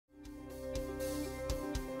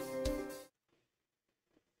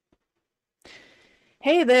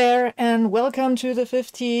Hey there, and welcome to the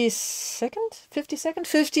 50-second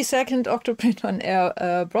OctoPrint on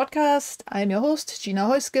Air broadcast. I'm your host, Gina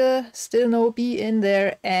Heuske, still no B in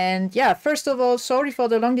there. And yeah, first of all, sorry for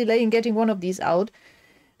the long delay in getting one of these out.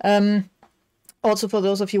 Also, for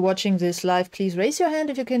those of you watching this live, please raise your hand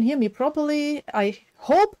if you can hear me properly. I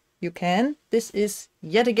hope you can. This is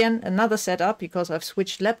yet again another setup because I've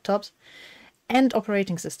switched laptops and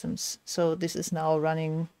operating systems. So this is now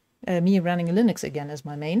running me running Linux again as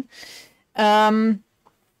my main. Reasons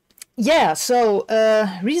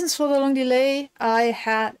for the long delay. I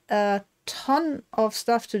had a ton of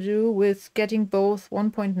stuff to do with getting both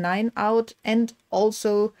 1.9 out and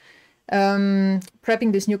also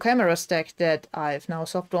prepping this new camera stack that I've now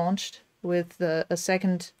soft launched with a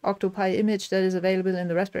second OctoPi image that is available in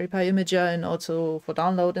the Raspberry Pi Imager and also for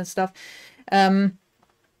download and stuff.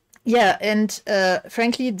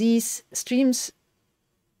 Frankly, these streams,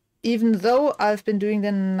 even though I've been doing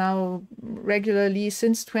them now regularly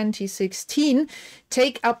since 2016,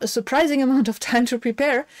 take up a surprising amount of time to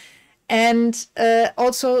prepare and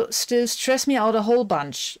also still stress me out a whole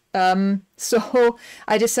bunch. So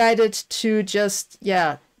I decided to just,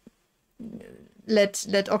 let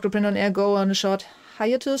OctoPrint on Air go on a short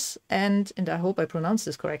hiatus, and I hope I pronounced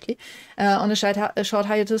this correctly, on a short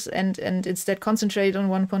hiatus, and instead concentrate on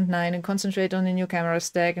 1.9 and concentrate on the new camera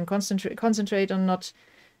stack and concentrate on not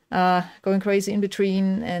going crazy in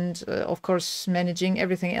between, and of course managing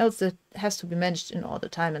everything else that has to be managed in all the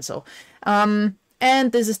time and so.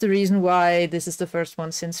 And this is the reason why this is the first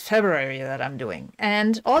one since February that I'm doing.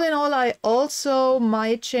 And all in all, I also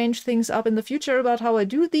might change things up in the future about how I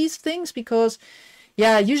do these things because,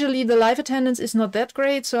 yeah, usually the live attendance is not that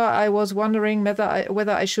great. So I was wondering whether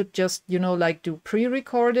I should just, do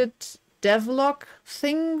pre-recorded devlog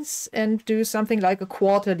things and do something like a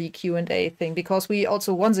quarterly Q&A thing, because we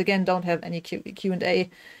also once again don't have any Q&A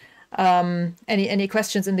any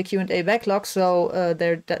questions in the Q&A backlog, so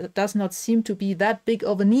there does not seem to be that big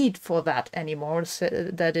of a need for that anymore, so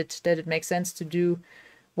that it makes sense to do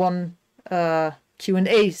one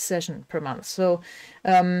Q&A session per month. So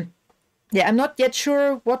I'm not yet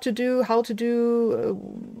sure what to do, how to do,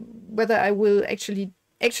 whether I will actually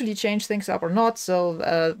change things up or not. So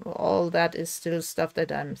all that is still stuff that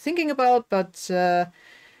I'm thinking about. But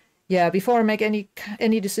before I make any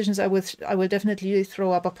decisions, I will definitely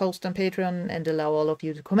throw up a post on Patreon and allow all of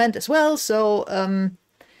you to comment as well. So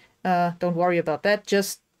don't worry about that.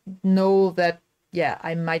 Just know that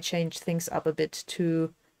I might change things up a bit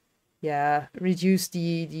to reduce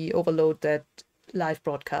the overload that live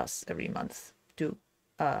broadcasts every month do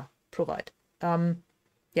provide.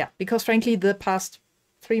 Because frankly, the past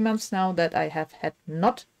 3 months now that I have had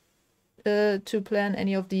not to plan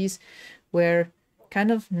any of these were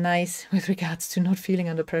kind of nice with regards to not feeling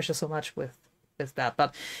under pressure so much with that.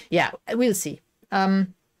 But yeah, we'll see.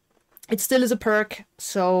 It still is a perk,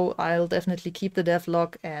 so I'll definitely keep the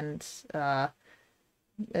devlog and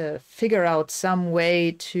figure out some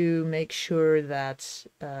way to make sure that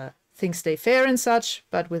things stay fair and such,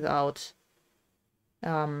 but without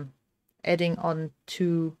adding on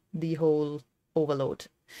to the whole overload.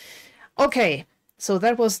 Okay, so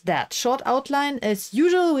that was that short outline. As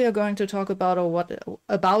usual, we are going to talk about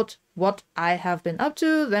what I have been up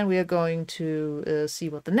to. Then we are going to see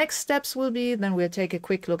what the next steps will be. Then we'll take a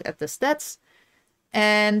quick look at the stats,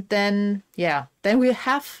 and then we'll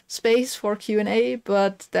have space for Q&A.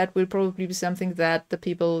 But that will probably be something that the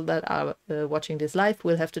people that are watching this live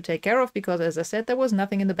will have to take care of, because, as I said, there was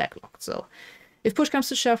nothing in the backlog. So if push comes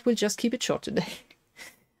to shove, we'll just keep it short today.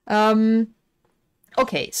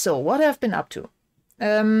 Okay, so what I've been up to.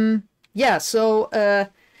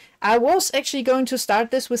 I was actually going to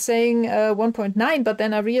start this with saying 1.9, but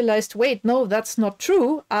then I realized, wait, no, that's not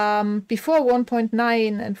true. Before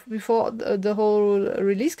 1.9 and before the whole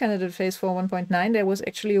release candidate phase for 1.9, there was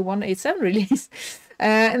actually a 1.87 release.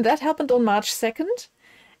 And that happened on March 2nd.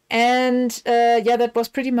 And that was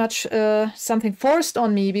pretty much something forced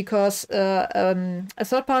on me, because a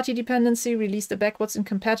third-party dependency released a backwards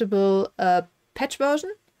incompatible patch version.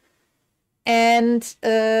 And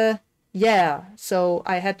so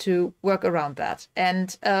I had to work around that.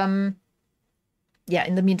 And in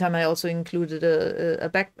the meantime, I also included I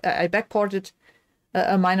backported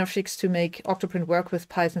a minor fix to make OctoPrint work with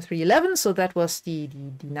Python 3.11. So that was the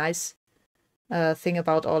nice thing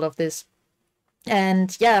about all of this.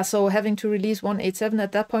 And so having to release 1.87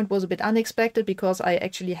 at that point was a bit unexpected, because I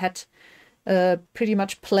actually had pretty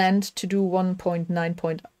much planned to do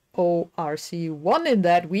 1.9.0 RC1 in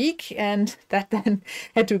that week, and that then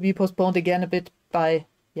had to be postponed again a bit by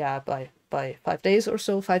yeah, by 5 days or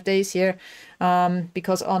so, 5 days here,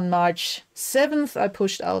 because on March 7th, I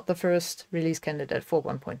pushed out the first release candidate for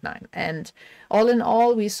 1.9. And all in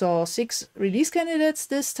all, we saw 6 release candidates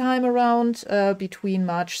this time around between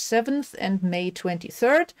March 7th and May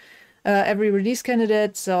 23rd. Every release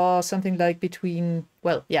candidate saw something like between,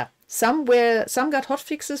 well, yeah, some got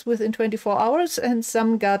hotfixes within 24 hours and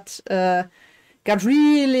some got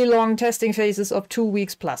really long testing phases of 2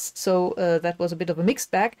 weeks plus. So that was a bit of a mixed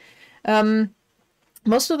bag.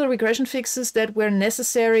 Most of the regression fixes that were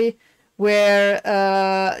necessary were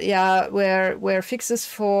fixes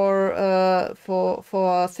for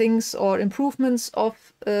things or improvements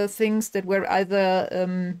of things that were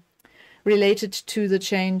either related to the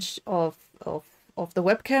change of the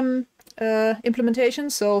webcam implementation.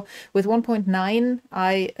 So with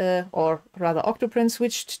 1.9, or rather OctoPrint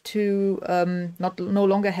switched to no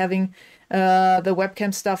longer having the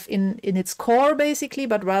webcam stuff in its core basically,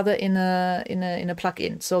 but rather in a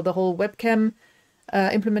plugin. So the whole webcam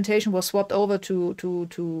implementation was swapped over to a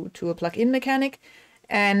plugin mechanic,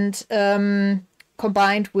 and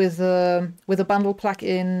combined with a bundle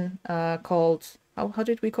plugin called, how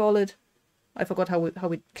did we call it? I forgot how we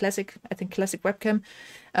classic webcam.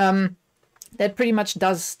 That pretty much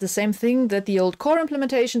does the same thing that the old core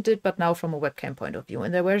implementation did, but now from a webcam point of view.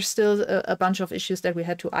 And there were still a bunch of issues that we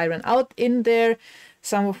had to iron out in there,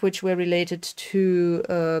 some of which were related to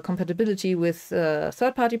compatibility with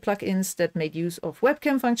third-party plugins that made use of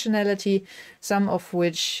webcam functionality, some of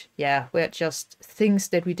which, were just things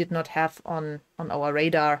that we did not have on our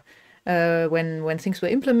radar when things were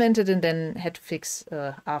implemented and then had to fix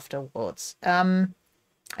afterwards.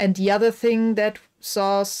 And the other thing that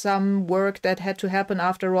saw some work that had to happen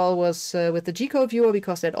after all was with the G-code viewer,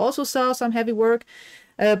 because that also saw some heavy work,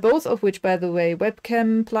 both of which, by the way,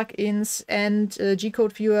 webcam plugins and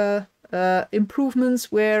G-code viewer improvements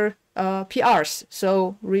were PRs.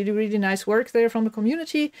 So really, really nice work there from the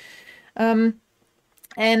community. Some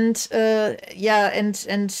things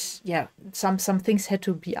had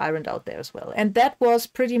to be ironed out there as well. And that was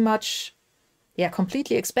pretty much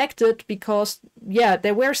completely expected, because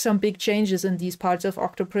there were some big changes in these parts of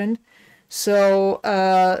OctoPrint. So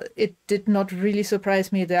it did not really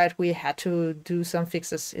surprise me that we had to do some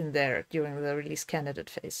fixes in there during the release candidate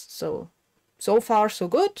phase. So far so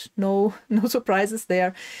good, no surprises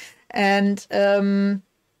there. And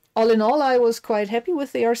all in all, I was quite happy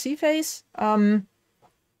with the RC phase.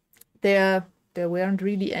 There weren't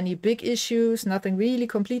really any big issues, nothing really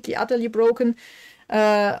completely utterly broken.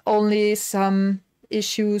 Only some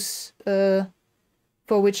issues for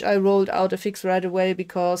which I rolled out a fix right away,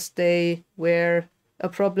 because they were a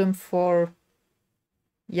problem for,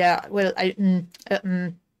 they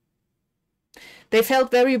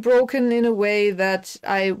felt very broken in a way that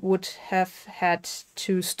I would have had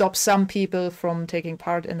to stop some people from taking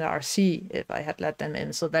part in the RC if I had let them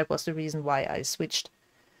in. So that was the reason why I switched.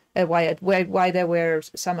 Why there were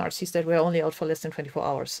some RCs that were only out for less than 24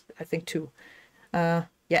 hours. I think 2.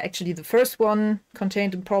 Actually, the first one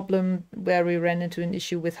contained a problem where we ran into an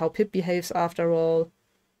issue with how pip behaves after all.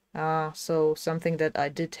 So something that I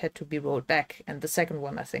did had to be rolled back. And the second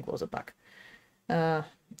one, I think, was a bug.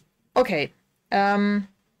 Okay. The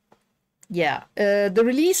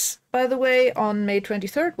release, by the way, on May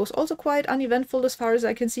 23rd was also quite uneventful as far as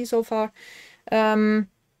I can see so far.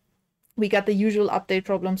 We got the usual update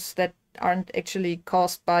problems that aren't actually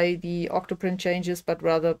caused by the OctoPrint changes, but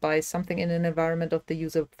rather by something in an environment of the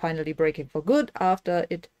user finally breaking for good after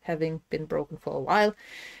it having been broken for a while,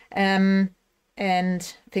 and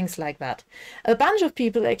things like that. A bunch of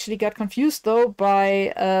people actually got confused, though,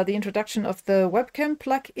 by the introduction of the webcam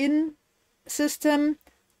plugin system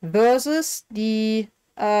versus the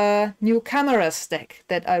new camera stack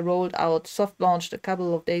that I rolled out, soft launched a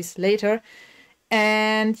couple of days later.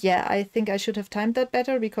 And I think I should have timed that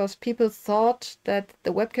better, because people thought that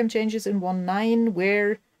the webcam changes in 1.9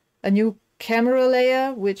 were a new camera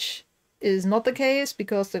layer, which is not the case,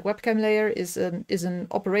 because the webcam layer is an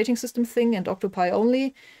operating system thing and Octopi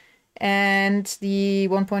only. And the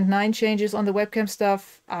 1.9 changes on the webcam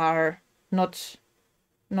stuff are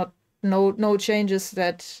no changes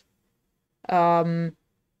that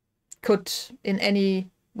could in any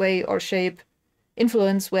way or shape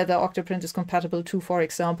influence whether OctoPrint is compatible to, for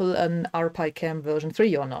example, an RPyCam version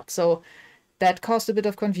 3 or not. So that caused a bit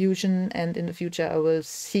of confusion, and in the future I will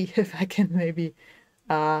see if I can maybe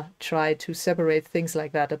try to separate things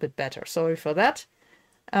like that a bit better. Sorry for that.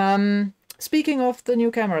 Speaking of the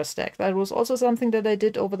new camera stack, that was also something that I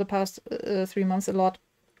did over the past 3 months a lot.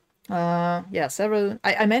 I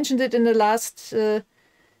mentioned it in the last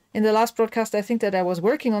in the last broadcast, I think that I was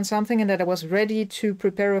working on something and that I was ready to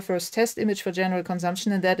prepare a first test image for general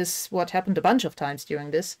consumption, and that is what happened a bunch of times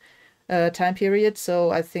during this time period.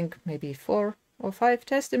 So I think maybe 4 or 5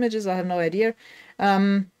 test images, I have no idea,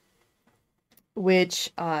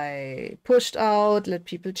 which I pushed out, let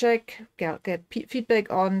people check, get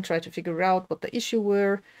feedback on, try to figure out what the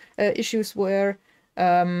issues were,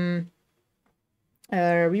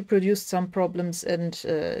 reproduced some problems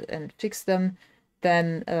and fixed them.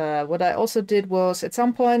 Then what I also did was, at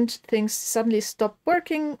some point, things suddenly stopped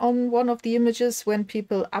working on one of the images when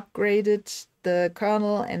people upgraded the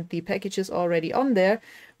kernel and the packages already on there,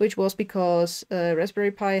 which was because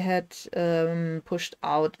Raspberry Pi had pushed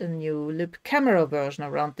out a new lib camera version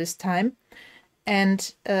around this time.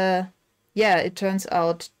 And yeah, it turns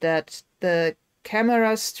out that the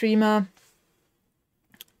camera streamer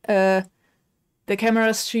had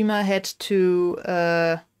to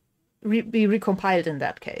be recompiled in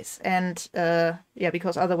that case, and yeah,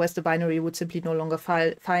 because otherwise the binary would simply no longer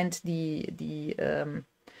find the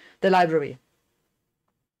library.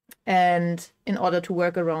 And in order to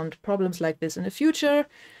work around problems like this in the future,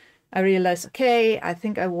 I realized, okay, I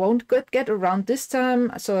think I won't get around this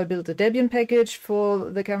time. So I built a Debian package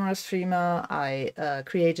for the camera streamer. I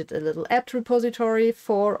created a little apt repository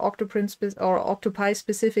for OctoPrint or OctoPi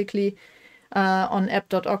specifically on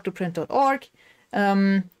app.octoprint.org.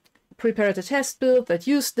 Prepared a test build that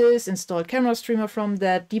used this, installed camera streamer from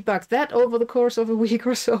that, debugged that over the course of a week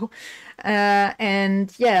or so.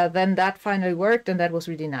 And yeah, then that finally worked, and that was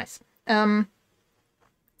really nice. And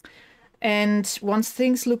once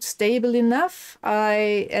things looked stable enough,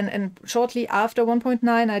 and shortly after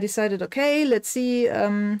 1.9, I decided, okay, let's see,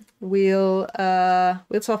 we'll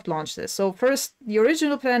soft launch this. So first, the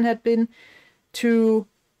original plan had been to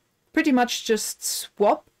pretty much just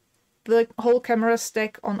swap the whole camera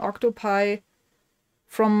stack on OctoPi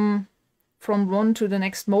from one to the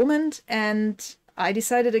next moment, and I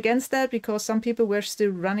decided against that because some people were still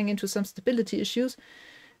running into some stability issues,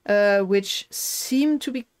 which seemed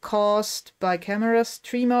to be caused by camera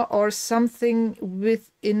streamer or something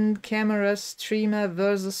within camera streamer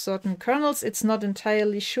versus certain kernels. It's not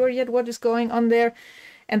entirely sure yet what is going on there,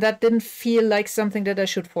 and that didn't feel like something that I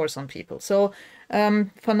should force on people. So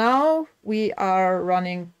for now, we are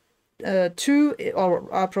running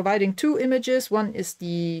are providing 2 images. One is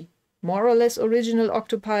the more or less original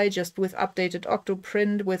OctoPi, just with updated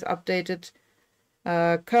OctoPrint, with updated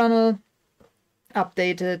kernel,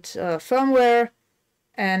 updated firmware,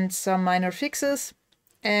 and some minor fixes.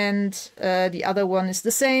 And the other one is the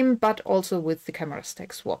same, but also with the camera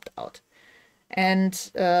stack swapped out.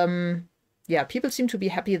 And yeah, people seem to be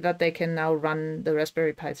happy that they can now run the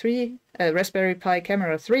Raspberry Pi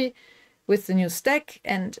Camera 3 with the new stack,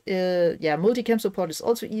 and yeah, multicam support is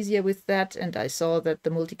also easier with that, and I saw that the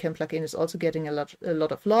multicam plugin is also getting a lot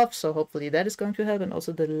of love, so hopefully that is going to help. And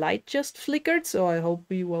also the light just flickered, so I hope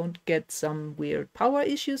we won't get some weird power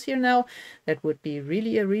issues here now. That would be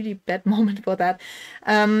really a really bad moment for that.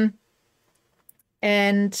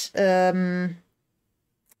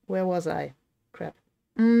 Where was I? Crap.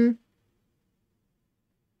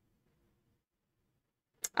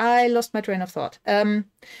 I lost my train of thought.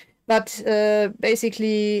 But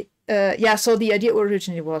basically, yeah, so the idea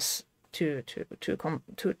originally was to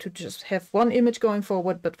just have 1 image going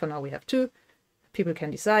forward, but for now we have 2. People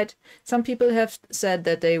can decide. Some people have said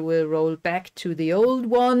that they will roll back to the old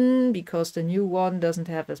one because the new one doesn't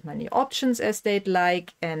have as many options as they'd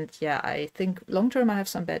like. And yeah, I think long term I have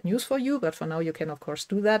some bad news for you, but for now you can of course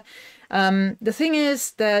do that. The thing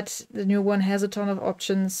is that the new one has a ton of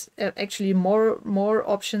options, actually more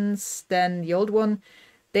options than the old one.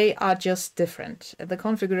 They are just different. The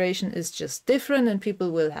configuration is just different, and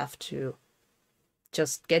people will have to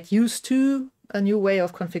just get used to a new way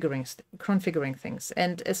of configuring things.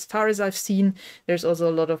 And as far as I've seen, there's also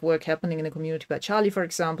a lot of work happening in the community by Charlie, for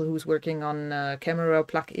example, who's working on a camera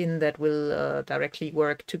plugin that will directly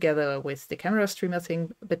work together with the camera streamer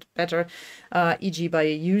thing a bit better, e.g. by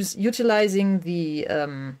utilizing the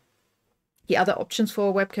other options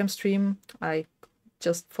for webcam stream. I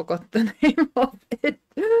just forgot the name of it,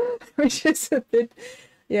 which is a bit,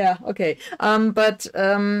 yeah, okay. And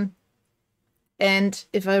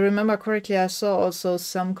if I remember correctly, I saw also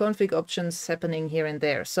some config options happening here and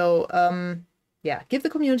there. So yeah, give the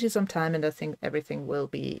community some time, and I think everything will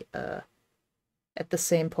be at the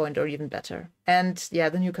same point or even better. And yeah,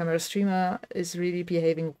 the new camera streamer is really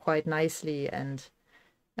behaving quite nicely, and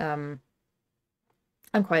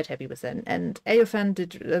I'm quite happy with that. And AOFan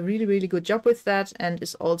did a really, really good job with that, and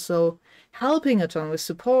is also helping a ton with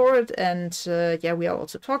support. And yeah, we are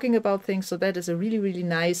also talking about things. So that is a really, really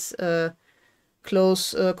nice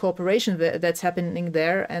close cooperation that's happening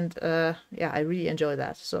there, and yeah, I really enjoy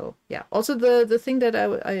that. So yeah, also the thing that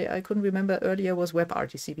I couldn't remember earlier was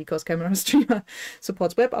WebRTC, because Camera Streamer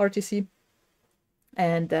supports WebRTC,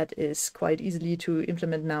 and that is quite easily to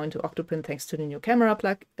implement now into OctoPrint thanks to the new camera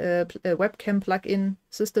webcam plugin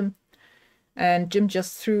system. And Jim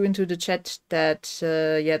just threw into the chat that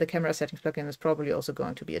yeah, the camera settings plugin is probably also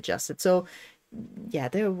going to be adjusted. So yeah,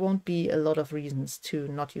 there won't be a lot of reasons to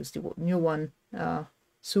not use the new one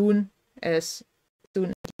soon at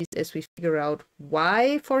least as we figure out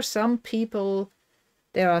why for some people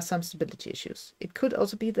there are some stability issues. It could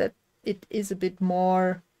also be that it is a bit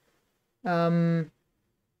more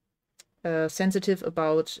sensitive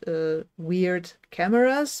about weird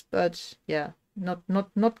cameras, but yeah,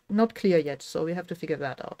 not clear yet. So we have to figure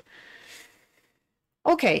that out.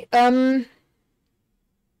 Okay.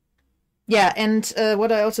 Yeah, and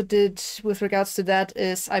what I also did with regards to that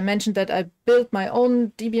is I mentioned that I built my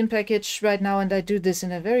own Debian package right now, and I do this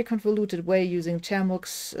in a very convoluted way using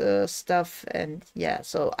Termux stuff. And yeah,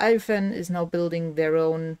 so iFan is now building their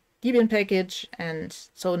own Debian package, and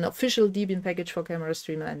so an official Debian package for Camera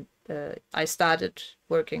Streamer, and I started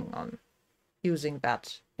working on using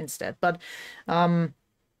that instead. But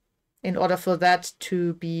in order for that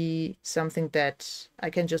to be something that I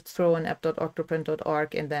can just throw in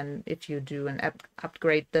app.octoprint.org, and then if you do an app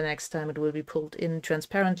upgrade the next time, it will be pulled in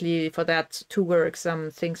transparently. For that to work, some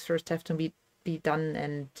things first have to be done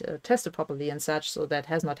and tested properly and such, so that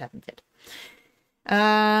has not happened yet.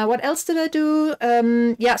 What else did I do?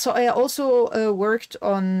 Yeah, so I also worked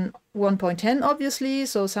on 1.10, obviously,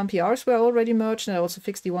 so some PRs were already merged, and I also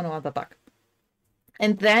fixed the one or other bug.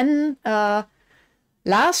 And then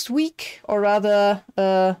last week, or rather,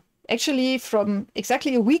 actually from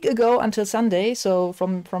exactly a week ago until Sunday, so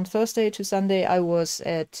from Thursday to Sunday, I was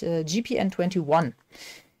at GPN 21.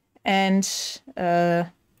 And let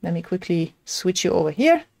me quickly switch you over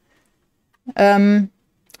here.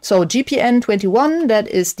 So GPN 21, that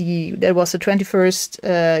was the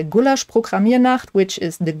 21st Gulasch Programmiernacht, which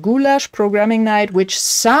is the Gulasch programming night, which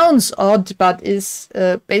sounds odd, but is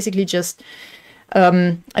basically just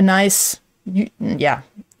a nice, yeah,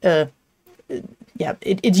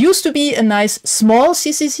 it used to be a nice small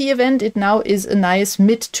CCC event. It now is a nice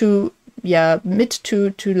mid to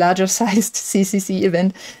larger sized CCC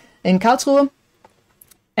event in Karlsruhe,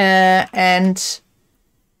 and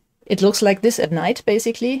it looks like this at night,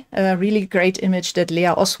 basically. A really great image that Lea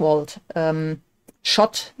Oswald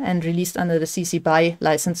shot and released under the CC BY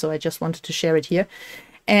license, so I just wanted to share it here.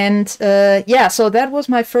 And yeah, so that was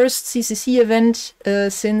my first CCC event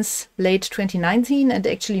since late 2019, and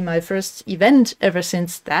actually my first event ever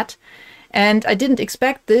since that. And I didn't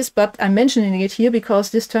expect this, but I'm mentioning it here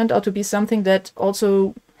because this turned out to be something that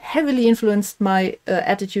also heavily influenced my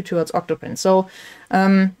attitude towards OctoPrint. So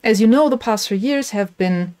as you know, the past 3 years have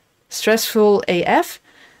been stressful AF.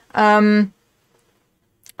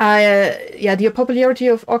 Yeah, the popularity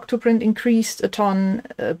of OctoPrint increased a ton,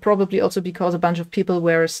 probably also because a bunch of people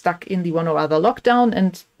were stuck in the one or other lockdown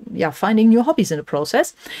and yeah, finding new hobbies in the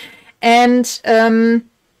process. And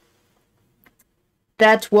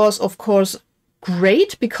that was, of course,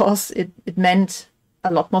 great because it meant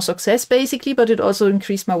a lot more success, basically, but it also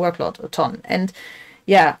increased my workload a ton. And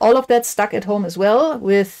yeah, all of that stuck at home as well,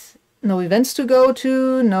 with no events to go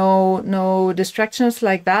to, no distractions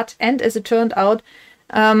like that. And as it turned out,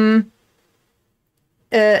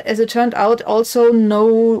 also no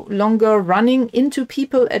longer running into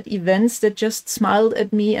people at events that just smiled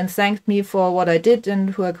at me and thanked me for what I did, and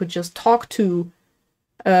who I could just talk to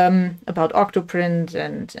about OctoPrint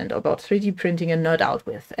and about 3D printing and nerd out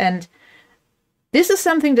with. And this is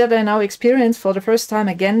something that I now experience for the first time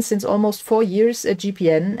again since almost 4 years at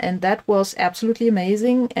GPN, and that was absolutely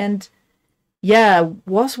amazing, and yeah,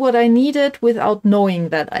 was what I needed without knowing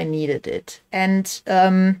that I needed it. And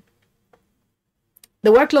the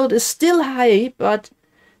workload is still high, but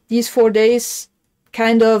these 4 days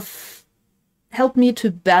kind of helped me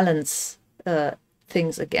to balance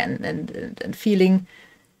things again, and feeling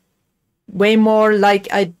way more like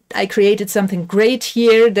I created something great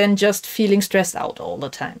here than just feeling stressed out all the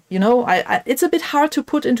time. You know, it's a bit hard to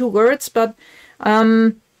put into words, but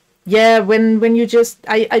yeah, when you just,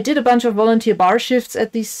 I did a bunch of volunteer bar shifts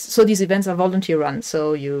at these, so these events are volunteer run,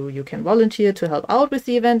 so you can volunteer to help out with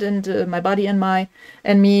the event, and my buddy and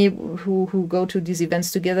me who go to these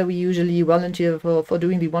events together, we usually volunteer for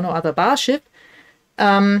doing the one or other bar shift.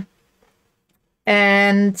 And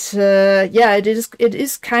yeah, it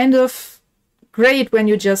is kind of great when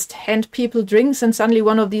you just hand people drinks and suddenly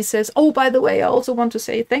one of these says, oh, by the way, I also want to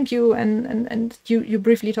say thank you, and you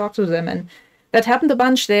briefly talk to them, and that happened a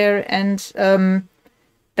bunch there, and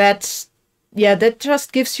that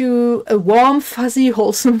just gives you a warm, fuzzy,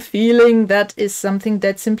 wholesome feeling. That is something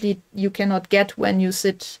that simply you cannot get when you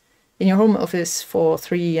sit in your home office for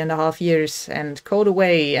 3.5 years and code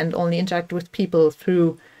away and only interact with people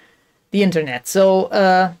through the internet. So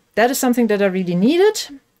that is something that I really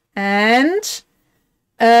needed. And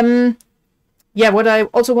what I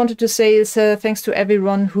also wanted to say is thanks to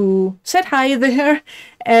everyone who said hi there,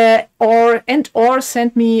 or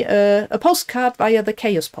sent me a postcard via the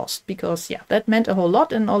Chaos Post, because that meant a whole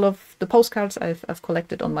lot in all of the postcards I've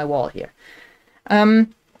collected on my wall here.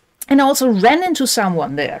 And I also ran into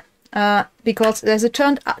someone there, because as it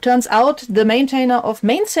turns out, the maintainer of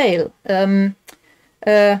Mainsail,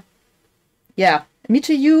 me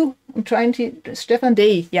to you, I'm trying to, Stefan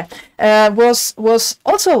Day, was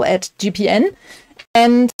also at GPN,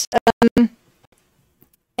 and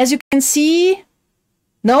as you can see,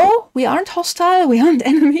 no, we aren't hostile, we aren't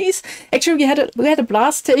enemies. Actually, we had a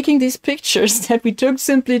blast taking these pictures that we took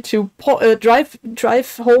simply to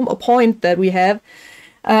drive home a point that we have,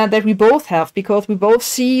 that we both have, because we both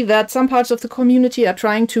see that some parts of the community are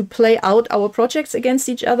trying to play out our projects against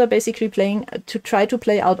each other, basically try to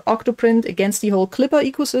play out OctoPrint against the whole Clipper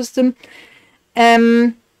ecosystem.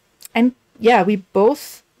 And we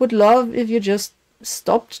both would love if you just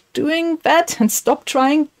stopped doing that and stopped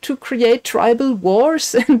trying to create tribal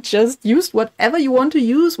wars and just used whatever you want to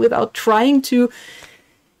use without trying to,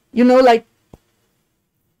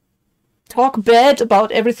 talk bad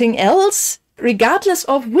about everything else, regardless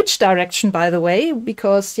of which direction, by the way,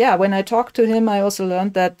 because, when I talked to him, I also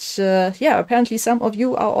learned that, apparently some of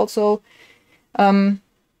you are also, well,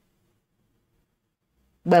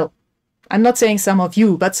 I'm not saying some of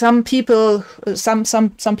you, but some people, some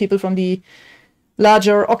people from the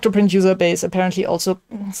larger OctoPrint user base apparently also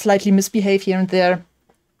slightly misbehave here and there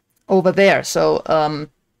over there. So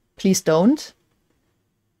please don't.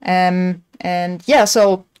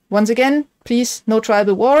 So once again, please, no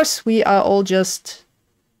tribal wars. We are all just,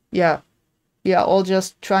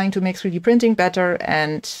 trying to make 3D printing better.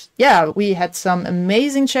 And we had some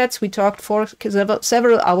amazing chats. We talked for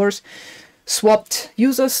several hours, swapped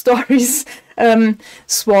user stories,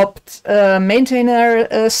 swapped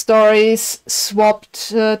maintainer stories, swapped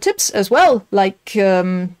tips as well, like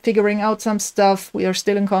figuring out some stuff. We are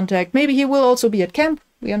still in contact. Maybe he will also be at camp.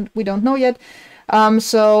 We don't know yet.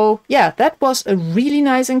 That was a really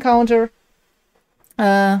nice encounter.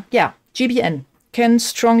 GPN, can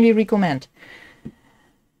strongly recommend.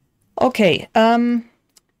 Okay,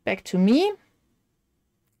 back to me.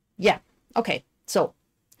 Okay, so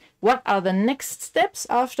what are the next steps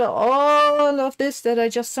after all of this that I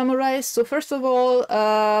just summarized? So first of all,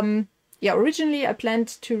 originally I planned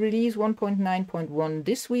to release 1.9.1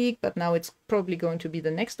 this week, but now it's probably going to be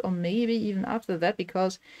the next, or maybe even after that,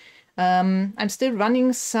 because I'm still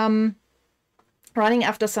running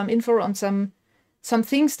after some info on some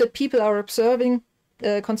things that people are observing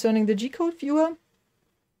concerning the G-code viewer.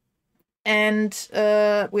 And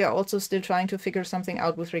we are also still trying to figure something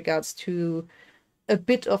out with regards to a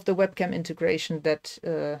bit of the webcam integration that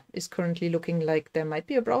is currently looking like there might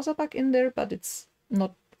be a browser bug in there, but it's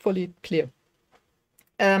not fully clear.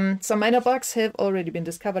 Some minor bugs have already been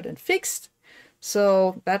discovered and fixed,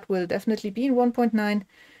 so that will definitely be in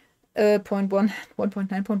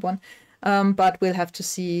 1.9.1, but we'll have to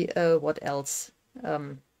see what else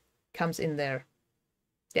comes in there.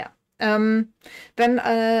 Then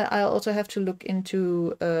I'll also have to look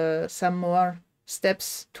into some more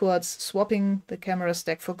steps towards swapping the camera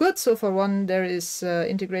stack for good. So for one, there is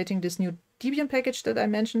integrating this new Debian package that I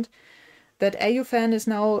mentioned, that AUFan is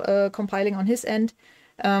now compiling on his end.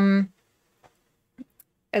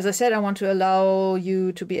 As I said, I want to allow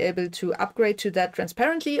you to be able to upgrade to that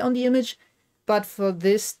transparently on the image, but for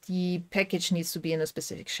this, the package needs to be in a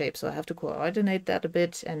specific shape. So I have to coordinate that a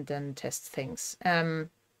bit and then test things.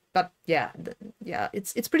 But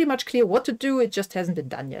it's pretty much clear what to do. It just hasn't been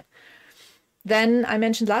done yet. Then I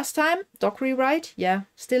mentioned last time, doc rewrite.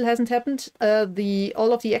 Still hasn't happened.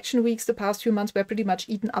 All of the action weeks the past few months were pretty much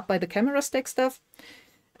eaten up by the camera stack stuff.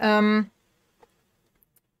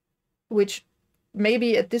 Which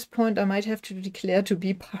maybe at this point I might have to declare to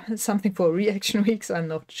be something for reaction weeks. I'm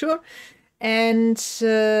not sure. And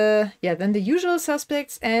then the usual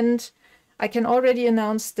suspects. And I can already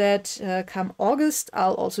announce that come August,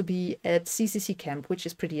 I'll also be at CCC Camp, which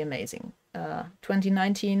is pretty amazing.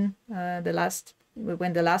 2019, when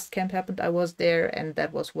the last camp happened, I was there, and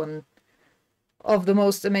that was one of the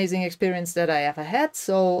most amazing experience that I ever had.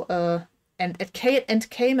 So, and it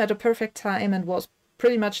came at a perfect time and was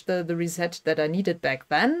pretty much the reset that I needed back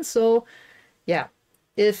then. So,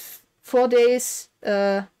 if 4 days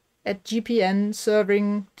at GPN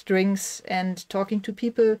serving drinks and talking to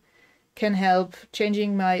people can help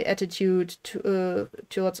changing my attitude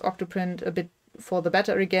towards OctoPrint a bit for the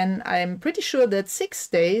better again. I'm pretty sure that 6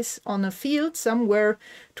 days on a field somewhere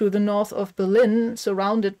to the north of Berlin,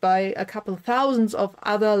 surrounded by a couple thousands of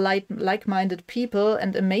other like-minded people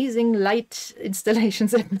and amazing light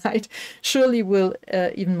installations at night, surely will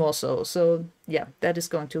even more so. So yeah, that is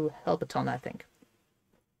going to help a ton, I think.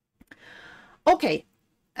 Okay.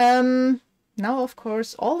 Now, of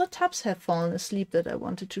course, all the tabs have fallen asleep that I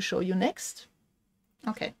wanted to show you next.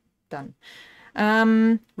 Okay, done.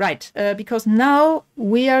 Right, because now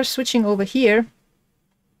we are switching over here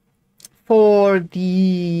for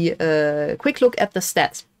the quick look at the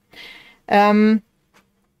stats.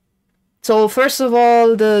 So first of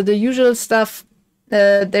all, the usual stuff,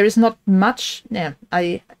 there is not much. Yeah,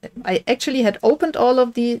 I actually had opened all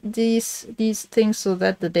of these things so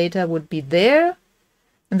that the data would be there.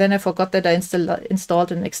 And then I forgot that I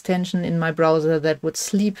installed an extension in my browser that would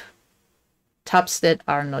sleep tabs that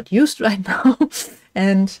are not used right now.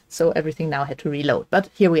 And so everything now had to reload. But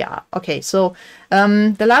here we are. Okay, so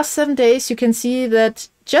the last 7 days, you can see that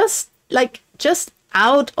just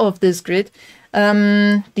out of this grid,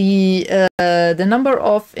 the number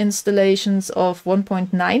of installations of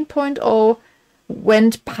 1.9.0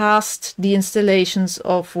 went past the installations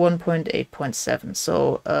of 1.8.7.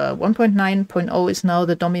 So 1.9.0 is now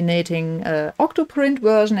the dominating OctoPrint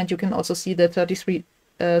version, and you can also see that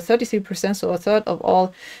 33%, so a third of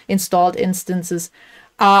all installed instances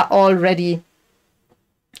are already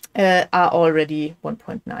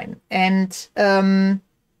 1.9. And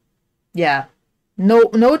yeah,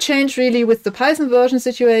 no change really with the Python version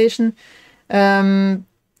situation. The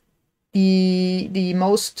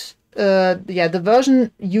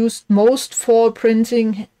version used most for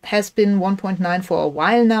printing has been 1.9 for a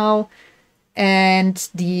while now, and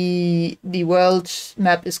the world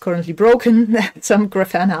map is currently broken. Some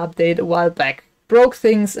Grafana update a while back broke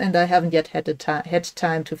things, and I haven't yet had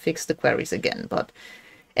time to fix the queries again. But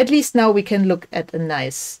at least now we can look at a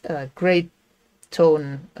nice gray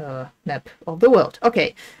tone map of the world.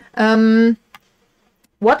 Okay.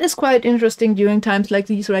 What is quite interesting during times like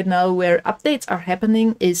these right now, where updates are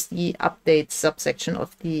happening, is the updates subsection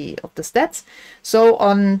of the stats. So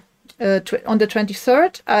on the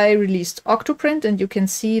 23rd, I released OctoPrint, and you can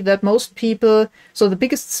see that most people. So the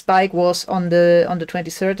biggest spike was on the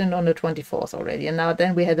 23rd and on the 24th already, and now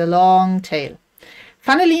then we had a long tail.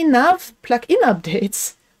 Funnily enough,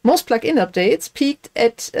 most plugin updates peaked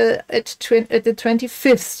at the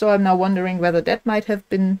 25th. So I'm now wondering whether that might have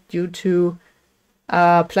been due to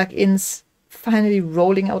plugins finally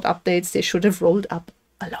rolling out updates they should have rolled up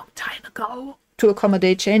a long time ago to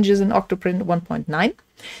accommodate changes in OctoPrint 1.9.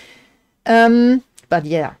 But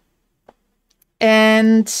yeah.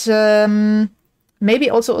 And maybe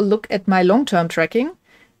also a look at my long-term tracking,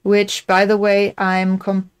 which, by the way,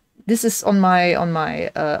 this is on my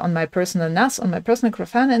personal NAS, on my personal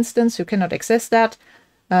Grafana instance. You cannot access that.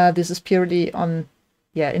 This is purely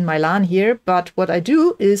in my LAN here. But what I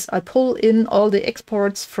do is I pull in all the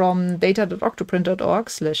exports from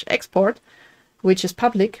data.octoprint.org/export, which is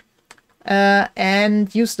public,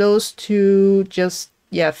 and use those to just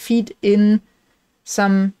feed in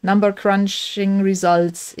some number crunching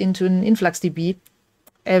results into an InfluxDB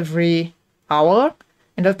every hour.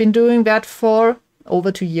 And I've been doing that for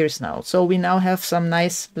over 2 years now. So we now have some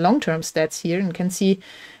nice long-term stats here, and can see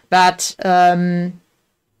that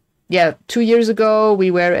 2 years ago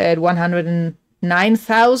we were at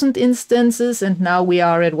 109,000 instances, and now we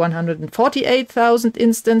are at 148,000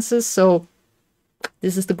 instances. So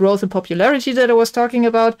this is the growth in popularity that I was talking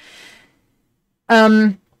about.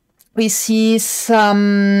 We see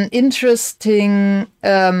some interesting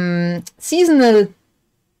seasonal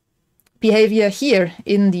behavior here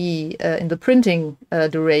in the printing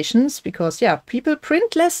durations, because people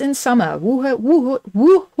print less in summer. Who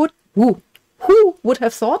would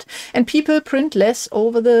have thought? And people print less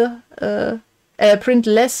over the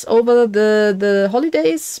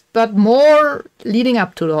holidays, but more leading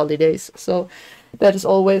up to the holidays. So that is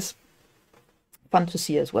always fun to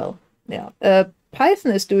see as well. Yeah.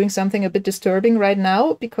 Python is doing something a bit disturbing right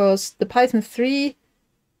now, because the Python 3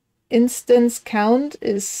 instance count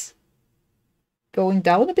is going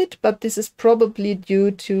down a bit, but this is probably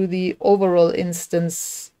due to the overall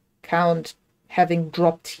instance count having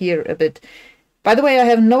dropped here a bit. By the way, I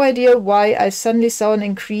have no idea why I suddenly saw an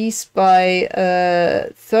increase by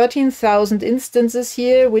 13,000 instances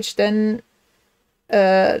here, which 10K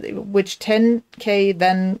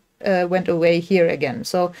then went away here again.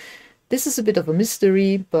 So this is a bit of a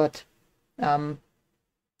mystery, but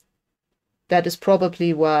that is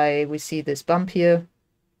probably why we see this bump here,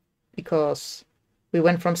 because we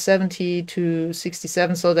went from 70 to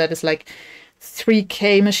 67, so that is like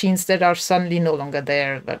 3K machines that are suddenly no longer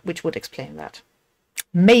there, which would explain that.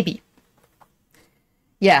 Maybe.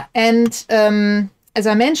 Yeah, and as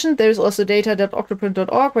I mentioned, there's also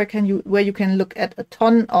data.octoprint.org where you can look at a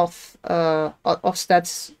ton of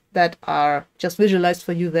stats that are just visualized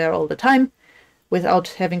for you there all the time, without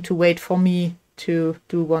having to wait for me to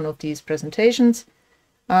do one of these presentations.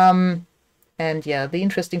 And yeah, the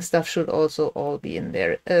interesting stuff should also all be in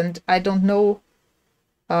there. And I don't know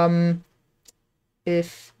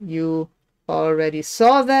if you already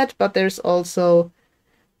saw that, but there's also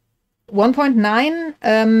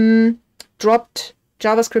 1.9 dropped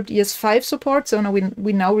JavaScript ES5 support, so now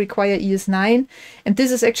we now require ES9, and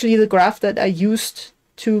this is actually the graph that I used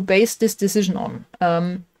to base this decision on,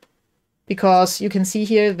 because you can see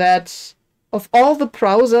here that of all the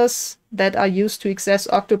browsers that are used to access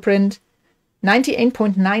OctoPrint,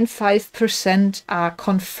 98.95% are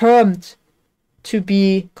confirmed to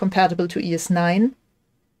be compatible to ES9.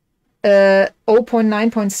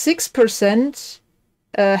 0.9.6%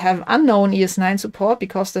 have unknown ES9 support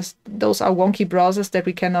because those are wonky browsers that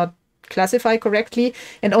we cannot classify correctly,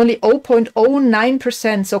 and only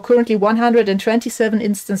 0.09%, so currently 127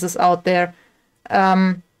 instances out there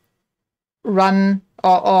run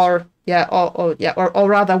or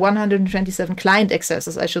rather 127 client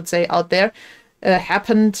accesses, I should say, out there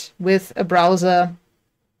happened with a browser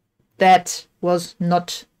that was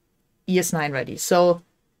not ES9 ready. So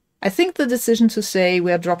I think the decision to say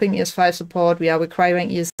we are dropping ES5 support, we are requiring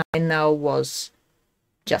ES9 now, was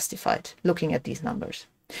justified, looking at these numbers.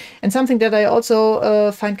 And something that I also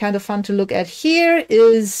find kind of fun to look at here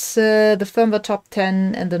is the firmware top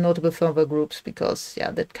 10 and the notable firmware groups, because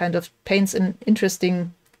yeah, that kind of paints an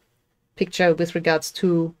interesting picture with regards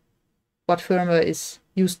to what firmware is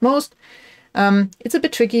used most. It's a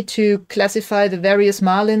bit tricky to classify the various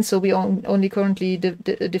Marlins, so we only currently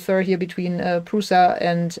differ here between Prusa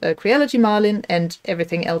and Creality Marlin, and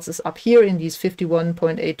everything else is up here in these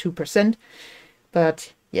 51.82%.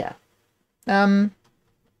 But yeah,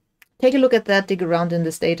 take a look at that, dig around in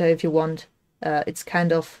this data if you want. It's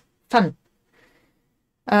kind of fun.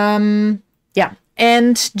 Yeah,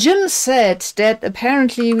 and Jim said that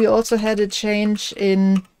apparently we also had a change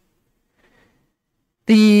in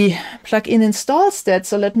the plugin install stats.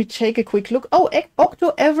 So let me take a quick look. Oh,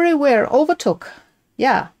 Octo Everywhere overtook.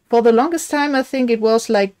 Yeah, for the longest time I think it was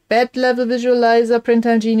like Bed Level Visualizer,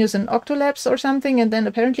 Printtime Genius, and Octolabs or something, and then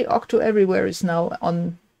apparently Octo Everywhere is now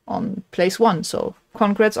on place 1. So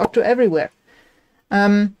congrats, Octo Everywhere.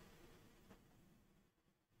 And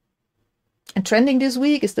trending this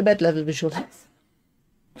week is the Bed Level Visualizer.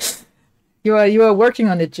 You are working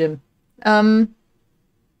on it, Jim. Yeah.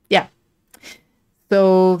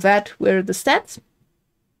 So that were the stats.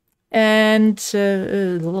 And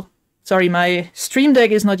sorry, my Stream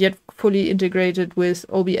Deck is not yet fully integrated with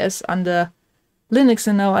OBS under Linux,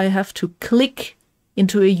 and now I have to click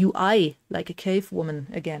into a UI like a cave woman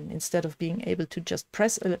again, instead of being able to just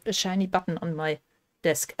press a shiny button on my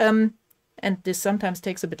desk. And this sometimes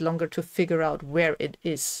takes a bit longer to figure out where it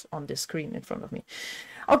is on the screen in front of me.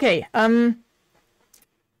 Okay,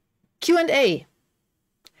 Q&A.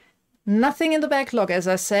 Nothing in the backlog, as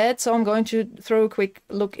I said, so I'm going to throw a quick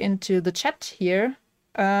look into the chat here.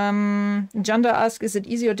 Janda asks, is it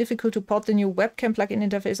easy or difficult to port the new webcam plugin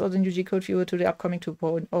interface or the new G-code viewer to the upcoming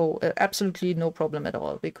 2.0? Absolutely no problem at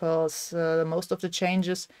all, because most of the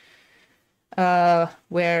changes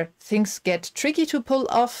where things get tricky to pull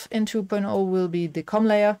off in 2.0 will be the COM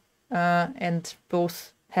layer, and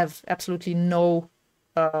both have absolutely no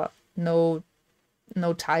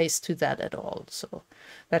ties to that at all, so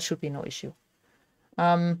that should be no issue.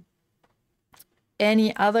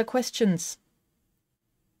 Any other questions?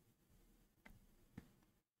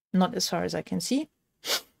 Not as far as I can see.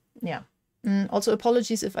 Yeah. Also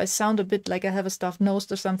apologies if I sound a bit like I have a stuffed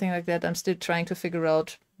nose or something like that. I'm still trying to figure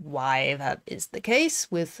out why that is the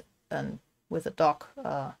case with a dog.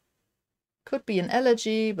 Could be an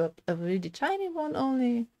allergy, but a really tiny one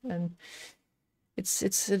only. And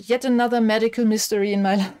it's yet another medical mystery in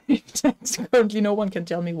my life. Currently no one can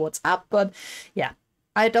tell me what's up, but yeah,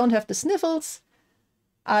 I don't have the sniffles.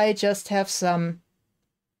 I just have some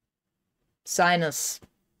sinus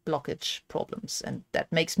blockage problems, and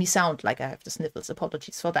that makes me sound like I have the sniffles.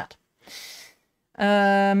 Apologies for that.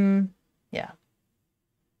 Yeah,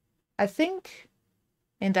 I think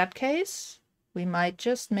in that case we might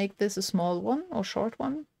just make this a small one or short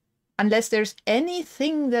one, unless there's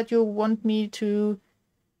anything that you want me to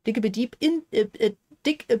dig a bit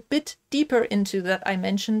deeper into that I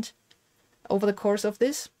mentioned over the course of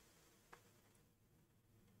this.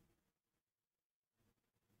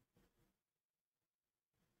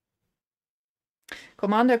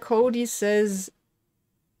 Commander Cody says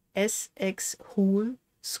SX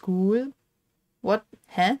school. What?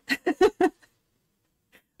 Huh?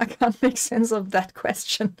 I can't make sense of that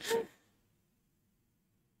question.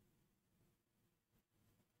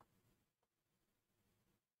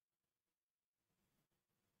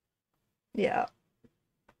 Yeah.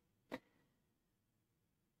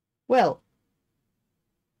 Well,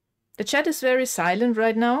 the chat is very silent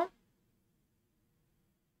right now.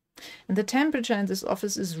 And the temperature in this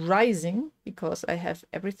office is rising because I have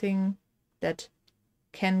everything that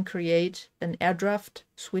can create an air draft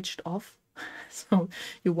switched off. So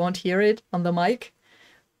you won't hear it on the mic,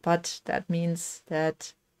 but that means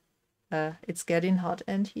that it's getting hot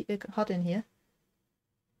and hot in here.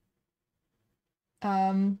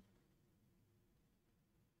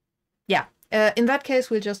 Yeah, in that case,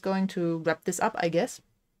 we're just going to wrap this up, I guess.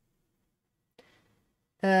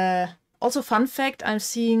 Also, fun fact, I'm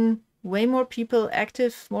seeing way more people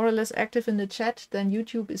active, more or less active in the chat than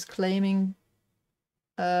YouTube is claiming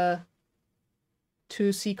to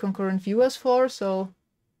see concurrent viewers for, so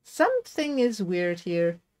something is weird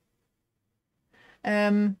here.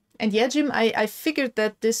 And yeah, Jim, I figured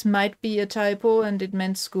that this might be a typo and it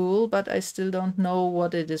meant school, but I still don't know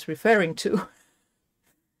what it is referring to.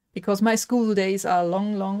 Because my school days are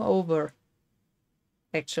long, long over,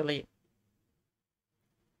 actually.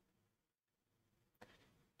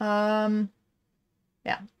 Yeah.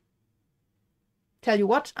 Tell you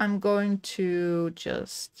what, I'm going to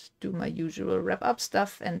just do my usual wrap-up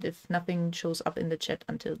stuff, and if nothing shows up in the chat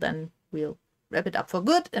until then, we'll wrap it up for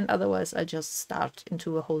good, and otherwise I'll just start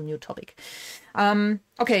into a whole new topic.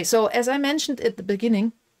 Okay, so as I mentioned at the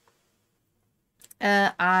beginning,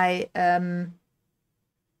 I am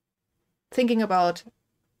thinking about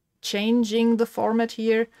changing the format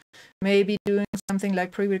here, maybe doing something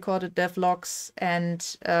like pre-recorded devlogs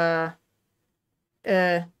and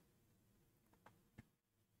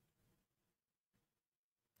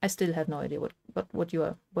I still have no idea what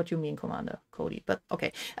you mean, Commander Cody. But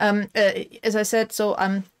okay. As I said, so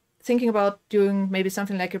I'm thinking about doing maybe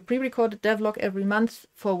something like a pre-recorded devlog every month,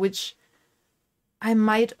 for which I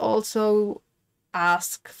might also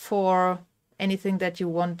ask for anything that you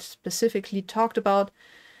want specifically talked about.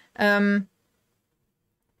 Do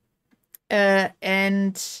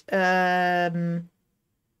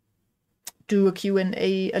a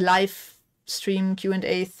Q&A, a live stream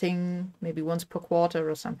Q&A thing, maybe once per quarter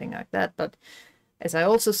or something like that. But as I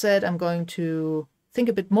also said, I'm going to think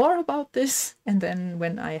a bit more about this, and then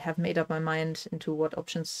when I have made up my mind into what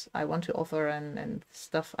options I want to offer and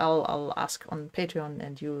stuff, I'll ask on Patreon,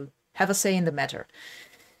 and you'll have a say in the matter.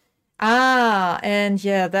 And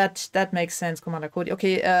yeah, that makes sense, Commander Cody.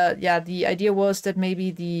 Okay, yeah, the idea was that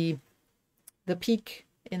maybe the peak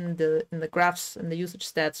in the graphs and the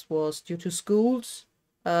usage stats was due to schools.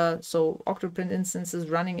 So OctoPrint instances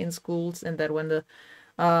running in schools, and that when the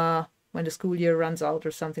school year runs out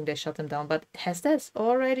or something, they shut them down. But has this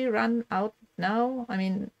already run out now? I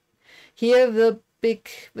mean, here the big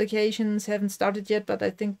vacations haven't started yet, but I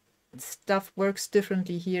think stuff works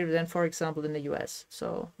differently here than, for example, in the US.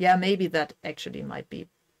 So yeah, maybe that actually might be.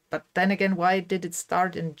 But then again, why did it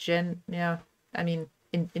start in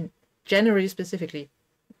in January specifically?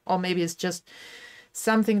 Or maybe it's just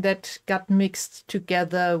something that got mixed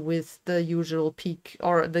together with the usual peak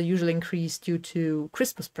or the usual increase due to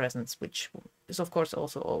Christmas presents, which is of course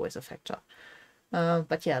also always a factor.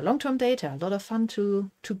 But yeah, long-term data, a lot of fun to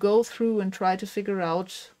go through and try to figure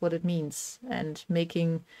out what it means, and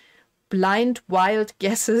making blind, wild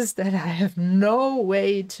guesses that I have no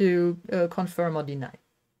way to confirm or deny.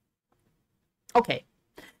 Okay,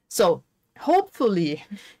 so hopefully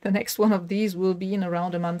the next one of these will be in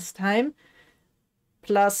around a month's time,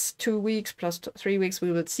 plus 2 weeks, plus 3 weeks,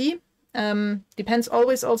 we will see. Depends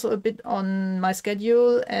always also a bit on my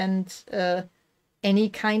schedule and any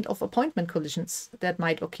kind of appointment collisions that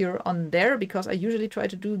might occur on there, because I usually try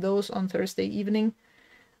to do those on Thursday evening.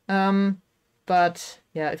 But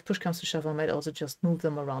yeah, if push comes to shove, I might also just move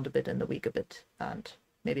them around a bit in the week a bit, and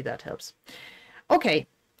maybe that helps. Okay,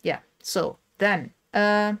 yeah, so then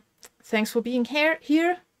thanks for being here.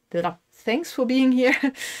 Thanks for being here.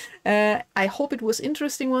 I hope it was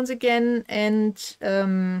interesting once again, and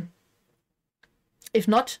if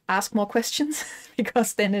not, ask more questions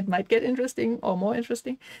because then it might get interesting or more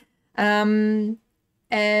interesting.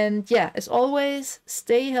 And yeah, as always,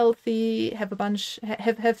 stay healthy, have a bunch,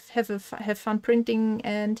 have fun printing,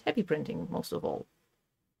 and happy printing most of all.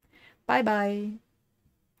 Bye bye.